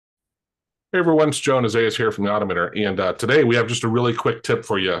Hey everyone, it's Joe and Isaias here from the-automator, and today we have just a really quick tip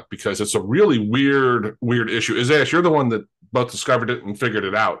for you because it's a really weird issue. Isaias, you're the one that both discovered it and figured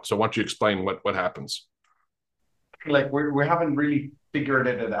it out, so why don't you explain what happens? Like we haven't really figured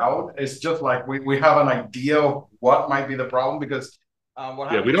it out. It's just like we have an idea of what might be the problem because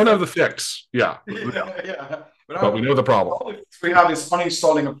what Yeah, we happens don't is have that the fix, yeah, yeah. but we know the problem. All the fix we have is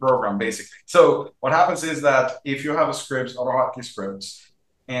uninstalling a program basically. So what happens is that if you have a script, AutoHotkey scripts,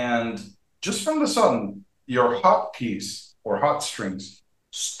 and just from the sudden your hotkeys or hot strings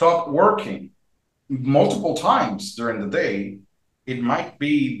stop working multiple times during the day, it might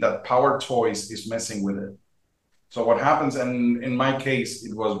be that PowerToys is messing with it. So what happens, and in my case,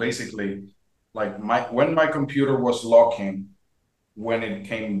 it was basically like when my computer was locking, when it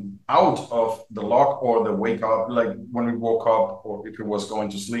came out of the lock or the wake up, like when we woke up, or if it was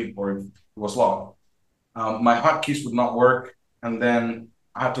going to sleep, or if it was locked, my hotkeys would not work, and then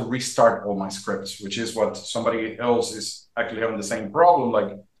I had to restart all my scripts, which is what somebody else is actually having the same problem.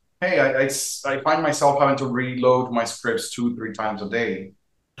 Like, hey, I find myself having to reload my scripts two, three times a day,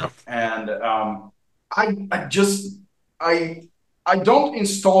 and I just I I don't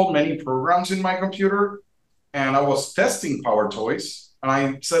install many programs in my computer, and I was testing PowerToys, and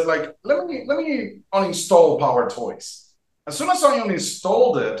I said like, let me uninstall PowerToys. As soon as I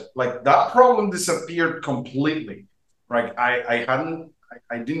uninstalled it, like that problem disappeared completely. Like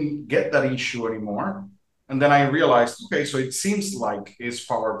I didn't get that issue anymore. And then I realized, okay, so it seems like it's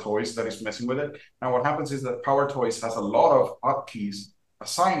PowerToys that is messing with it. Now, what happens is that PowerToys has a lot of hotkeys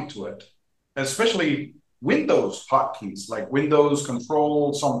assigned to it, especially Windows hotkeys, like Windows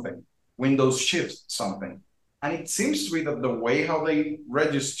Control something, Windows Shift something. And it seems to be that the way how they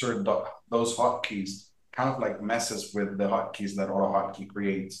registered those hotkeys kind of like messes with the hotkeys that AutoHotkey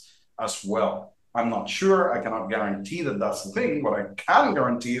creates as well. I'm not sure. I cannot guarantee that that's the thing. What I can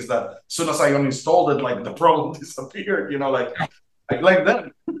guarantee is that as soon as I uninstalled it, like the problem disappeared. Like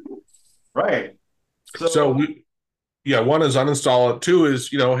that, right? So So yeah, one is uninstall it. Two is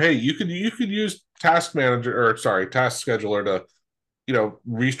hey, you could use Task Manager or sorry, Task Scheduler to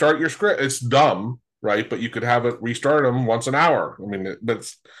restart your script. It's dumb, right? But you could have it restart them once an hour. I mean,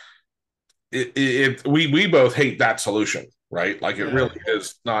 we both hate that solution, right? Like it yeah, really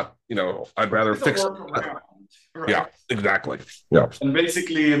is not. I'd rather it's a fix it. workaround, Yeah, right? exactly. Yeah. And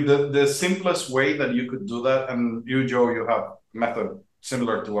basically, the simplest way that you could do that, and you, Joe, you have a method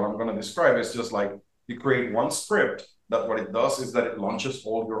similar to what I'm going to describe, is just like you create one script that what it does is that it launches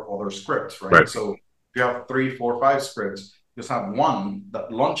all your other scripts, right? Right. So if you have three, four, five scripts, just have one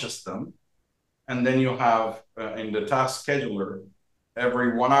that launches them, and then you have in the task scheduler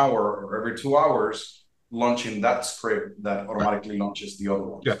every 1 hour or every 2 hours launching that script that Right. automatically launches the other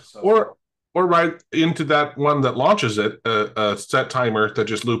Yeah. ones. So Or right into that one that launches it, a set timer that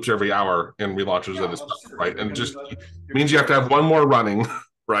just loops every hour and relaunches it yeah, as that's well, true. right? You And can do just that means even you have to better. have one more running,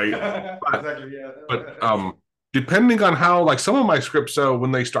 right? But Exactly. Yeah. but depending on how, like, some of my scripts, so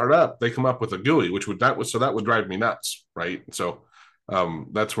when they start up, they come up with a GUI, that would drive me nuts, right? So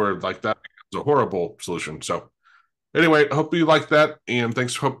that's where, like, that is a horrible solution. So anyway, hope you like that, and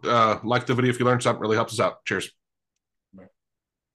thanks. Hope like the video if you learned something, really helps us out. Cheers.